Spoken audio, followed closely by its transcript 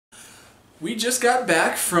We just got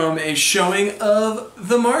back from a showing of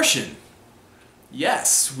The Martian.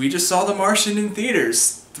 Yes, we just saw The Martian in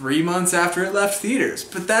theaters 3 months after it left theaters.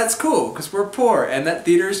 But that's cool, because we're poor, and that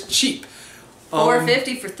theater's cheap.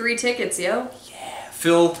 $4.50 for 3 tickets, yo. Yeah.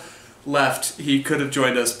 Phil left. He could have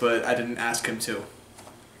joined us, but I didn't ask him to.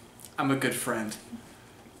 I'm a good friend.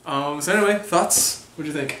 So anyway, thoughts?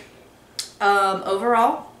 What'd you think?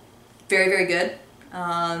 Overall, very, very good.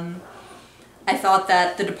 I thought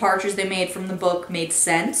that the departures they made from the book made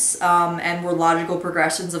sense, and were logical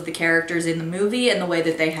progressions of the characters in the movie and the way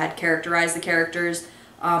that they had characterized the characters.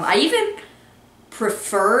 I even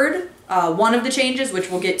preferred one of the changes, which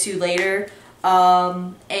we'll get to later.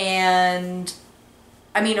 And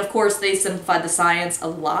I mean, of course, they simplified the science a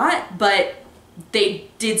lot, but they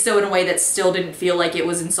did so in a way that still didn't feel like it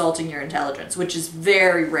was insulting your intelligence, which is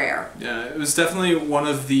very rare. Yeah, it was definitely one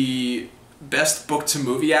of the best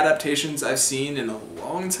book-to-movie adaptations I've seen in a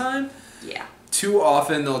long time. Yeah. Too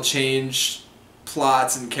often they'll change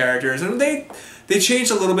plots and characters, and they changed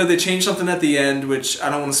a little bit. They changed something at the end, which I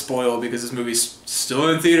don't want to spoil because this movie's still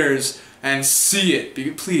in theaters, and see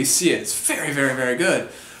it. Please see it. It's very, very, very good.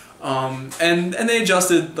 And they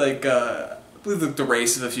adjusted, like, I believe the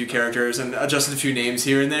race of a few characters and adjusted a few names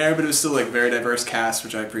here and there, but it was still, like, very diverse cast,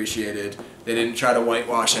 which I appreciated. They didn't try to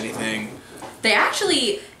whitewash anything. They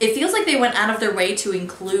actually, it feels like they went out of their way to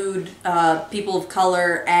include people of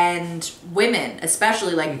color and women,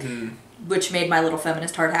 especially, like, which made my little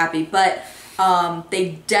feminist heart happy. But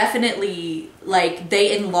they definitely, like,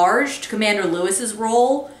 they enlarged Commander Lewis's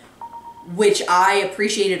role, which I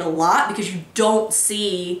appreciated a lot because you don't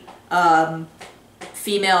see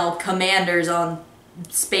female commanders on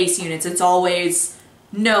space units. It's always...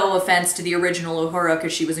 No offense to the original Uhura,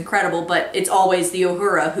 because she was incredible, but it's always the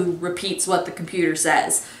Uhura who repeats what the computer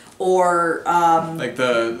says. Or, like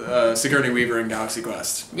the Sigourney Weaver in Galaxy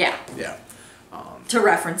Quest. Yeah. Yeah. To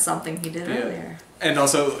reference something he did earlier. And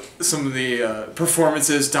also, some of the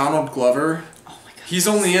performances, Donald Glover, oh my God, he's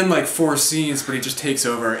only in like 4 scenes, but he just takes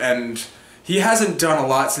over, and he hasn't done a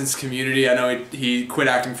lot since Community. I know he quit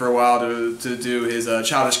acting for a while to do his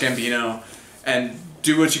Childish Gambino, and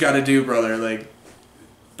do what you gotta do, brother, like...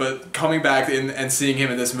 But coming back and seeing him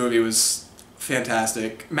in this movie was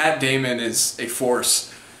fantastic. Matt Damon is a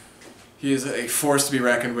force. He is a force to be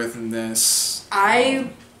reckoned with in this. I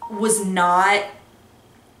was not...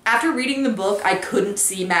 After reading the book, I couldn't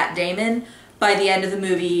see Matt Damon. By the end of the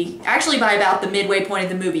movie, actually by about the midway point of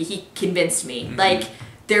the movie, he convinced me. Like,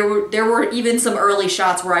 there were even some early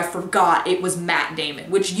shots where I forgot it was Matt Damon,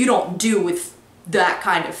 which you don't do with that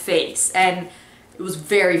kind of face. And... it was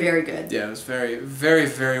very, very good. Yeah, it was very, very,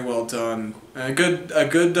 very well done. A good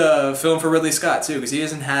film for Ridley Scott too, because he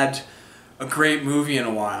hasn't had a great movie in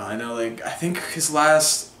a while. I know, like, I think his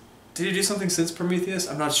last... Did he do something since Prometheus?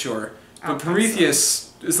 I'm not sure. But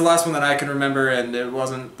Prometheus is the last one that I can remember, and it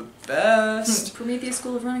wasn't the best. Prometheus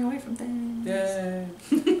School of Running Away from Things. Yay.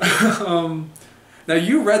 Now,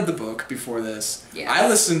 you read the book before this. Yes. I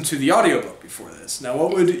listened to the audiobook before this. Now,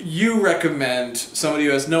 what would you recommend somebody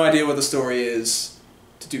who has no idea what the story is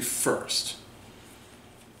to do first?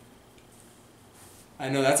 I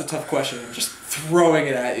know that's a tough question. I'm just throwing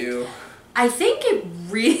it at you. I think it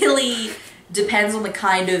really depends on the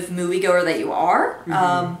kind of moviegoer that you are.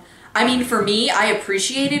 I mean, for me, I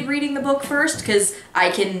appreciated reading the book first because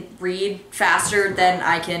I can read faster than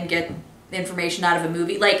I can get information out of a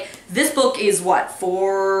movie. Like, this book is what,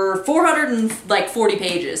 440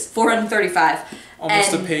 pages, 435.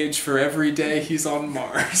 Almost a page for every day he's on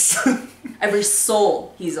Mars. Every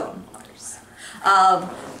soul he's on Mars.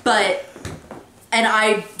 And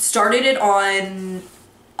I started it on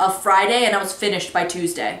a Friday and I was finished by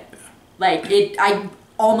Tuesday. Like, I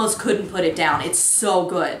almost couldn't put it down. It's so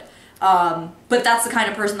good. But that's the kind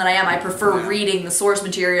of person that I am. I prefer reading the source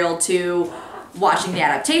material to watching the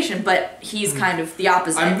adaptation, but he's kind of the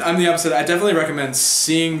opposite. I'm the opposite. I definitely recommend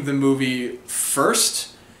seeing the movie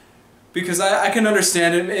first, because I can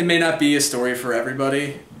understand it. It may not be a story for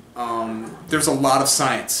everybody. There's a lot of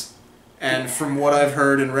science, and from what I've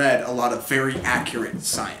heard and read, a lot of very accurate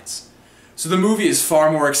science. So the movie is far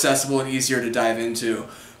more accessible and easier to dive into.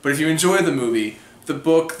 But if you enjoy the movie, the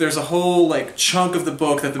book, there's a whole like chunk of the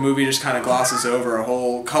book that the movie just kind of glosses over, a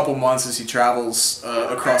whole couple months as he travels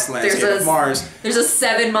across the landscape of Mars. There's a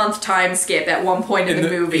 7-month time skip at one point in the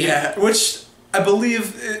movie. Yeah, which I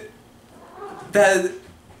believe that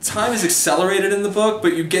time is accelerated in the book,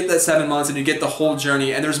 but you get that 7 months and you get the whole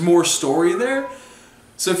journey, and there's more story there.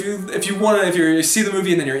 So if you see the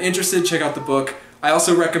movie and then you're interested, check out the book. I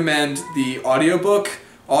also recommend the audiobook.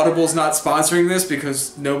 Audible's not sponsoring this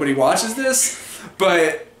because nobody watches this,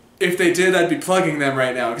 but if they did, I'd be plugging them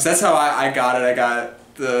right now, because that's how I got it. I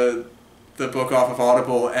got the book off of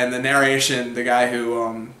Audible, and the narration, the guy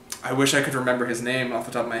who, I wish I could remember his name off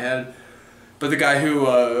the top of my head, but the guy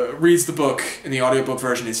who reads the book in the audiobook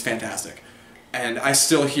version is fantastic. And I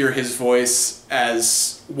still hear his voice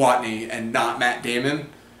as Watney and not Matt Damon.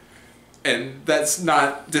 And that's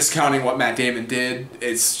not discounting what Matt Damon did.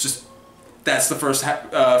 It's just, that's the first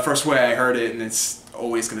way I heard it, and it's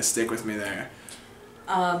always going to stick with me there.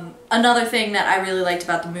 Another thing that I really liked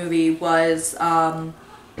about the movie was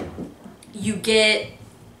you get,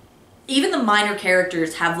 even the minor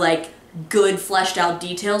characters have like good fleshed out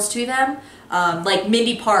details to them. Like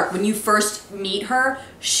Mindy Park, when you first meet her,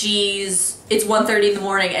 it's 1:30 in the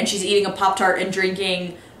morning and she's eating a Pop-Tart and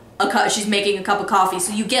drinking she's making a cup of coffee.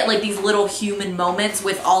 So you get like these little human moments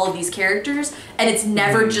with all of these characters, and it's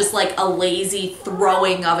never just like a lazy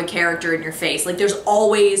throwing of a character in your face. Like there's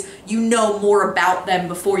always, you know more about them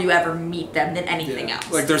before you ever meet them than anything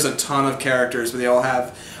else. Like there's a ton of characters, but they all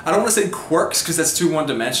have, I don't want to say quirks because that's too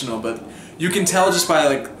one-dimensional, but you can tell just by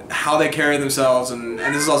like how they carry themselves, and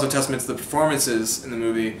this is also a testament to the performances in the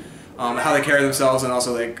movie, how they carry themselves, and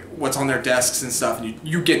also like what's on their desks and stuff, and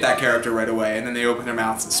you get that character right away, and then they open their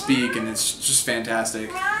mouths and speak, and it's just fantastic.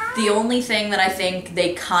 The only thing that I think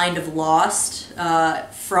they kind of lost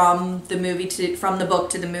from the book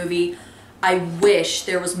to the movie, I wish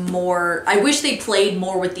there was more. I wish they played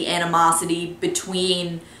more with the animosity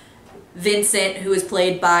between Vincent, who is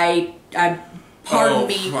played by pardon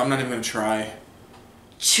me, I'm not even gonna try.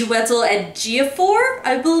 Chiwetel Ejiofor,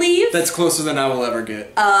 I believe. That's closer than I will ever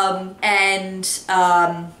get. And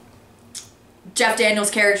Jeff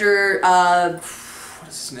Daniels' character. What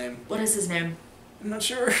is his name? What is his name? I'm not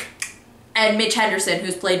sure. And Mitch Henderson,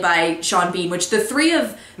 who's played by Sean Bean, which the three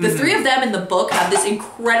of them in the book have this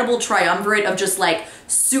incredible triumvirate of just like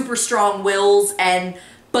super strong wills,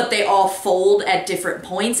 but they all fold at different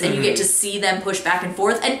points, and you get to see them push back and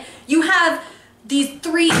forth, and you have these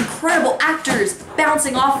three incredible actors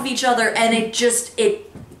bouncing off of each other, and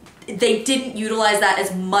they didn't utilize that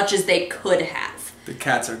as much as they could have. The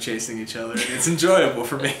cats are chasing each other, and it's enjoyable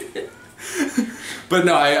for me. But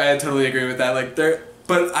no, I totally agree with that. Like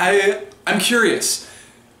but I'm curious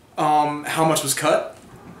how much was cut,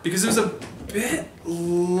 because it was a bit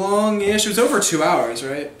long-ish. It was over 2 hours,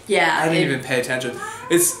 right? Yeah. I didn't even pay attention.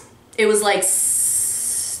 It was like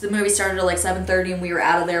the movie started at like 7:30 and we were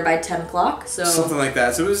out of there by 10 o'clock. So something like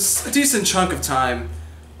that. So it was a decent chunk of time.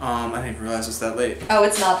 I didn't even realize it was that late. Oh,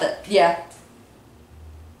 it's not that. Yeah.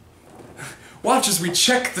 Watch as we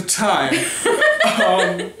check the time.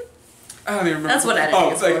 I don't even remember. That's what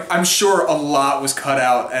editing is like for. I'm sure a lot was cut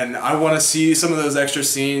out, and I want to see some of those extra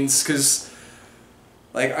scenes, because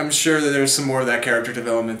like I'm sure that there's some more of that character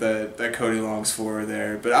development that Cody longs for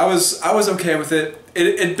there. But I was okay with it.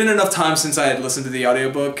 It'd been enough time since I had listened to the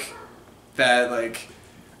audiobook that like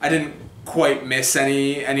I didn't quite miss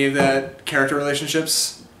any of the character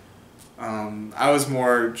relationships. I was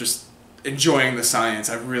more just enjoying the science.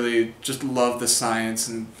 I really just love the science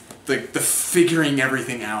and like the figuring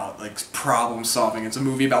everything out, like problem solving. It's a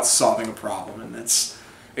movie about solving a problem, and that's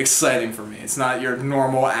exciting for me. It's not your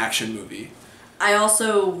normal action movie. I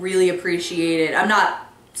also really appreciated, I'm not,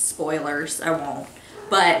 spoilers, I won't,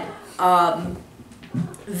 but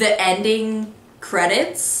the ending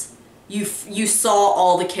credits, you saw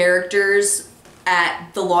all the characters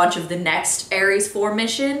at the launch of the next Ares 4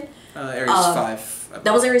 mission. Ares 5.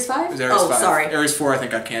 That was Ares 5? It was Ares 5. Sorry. Ares 4 I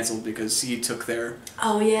think got canceled because he took their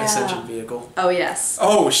ascension vehicle. Oh, yes.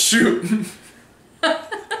 Oh, shoot.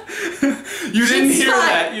 You didn't hear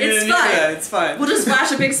that. You didn't hear that. It's fine. We'll just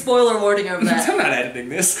flash a big spoiler warning over that. I'm not editing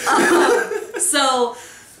this.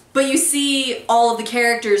 But you see all of the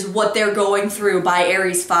characters, what they're going through by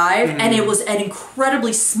Ares 5, and it was an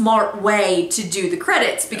incredibly smart way to do the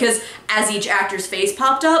credits, because as each actor's face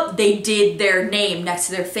popped up, they did their name next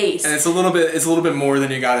to their face. And it's a little bit more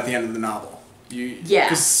than you got at the end of the novel.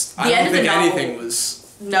 Because I don't think anything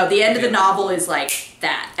was... No, the end of the novel is like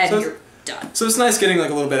that, and you're done. So it's nice getting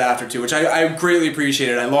like a little bit after too, which I greatly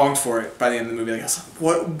appreciated. I longed for it by the end of the movie. Like,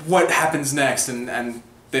 what happens next, and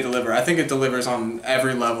they deliver. I think it delivers on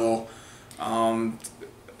every level.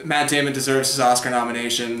 Matt Damon deserves his Oscar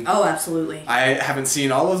nomination. Oh, absolutely. I haven't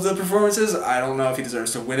seen all of the performances. I don't know if he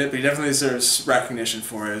deserves to win it, but he definitely deserves recognition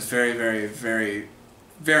for it. It's very, very, very,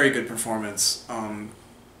 very good performance.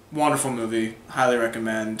 Wonderful movie. Highly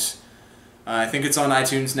recommend. I think it's on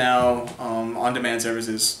iTunes now, on-demand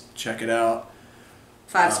services. Check it out.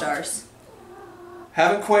 5 stars.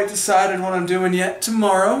 Haven't quite decided what I'm doing yet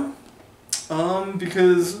tomorrow,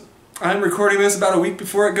 because I'm recording this about a week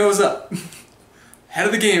before it goes up. Head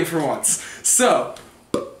of the game for once. So,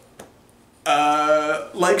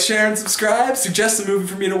 Like, share, and subscribe. Suggest a movie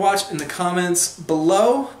for me to watch in the comments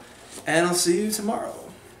below. And I'll see you tomorrow.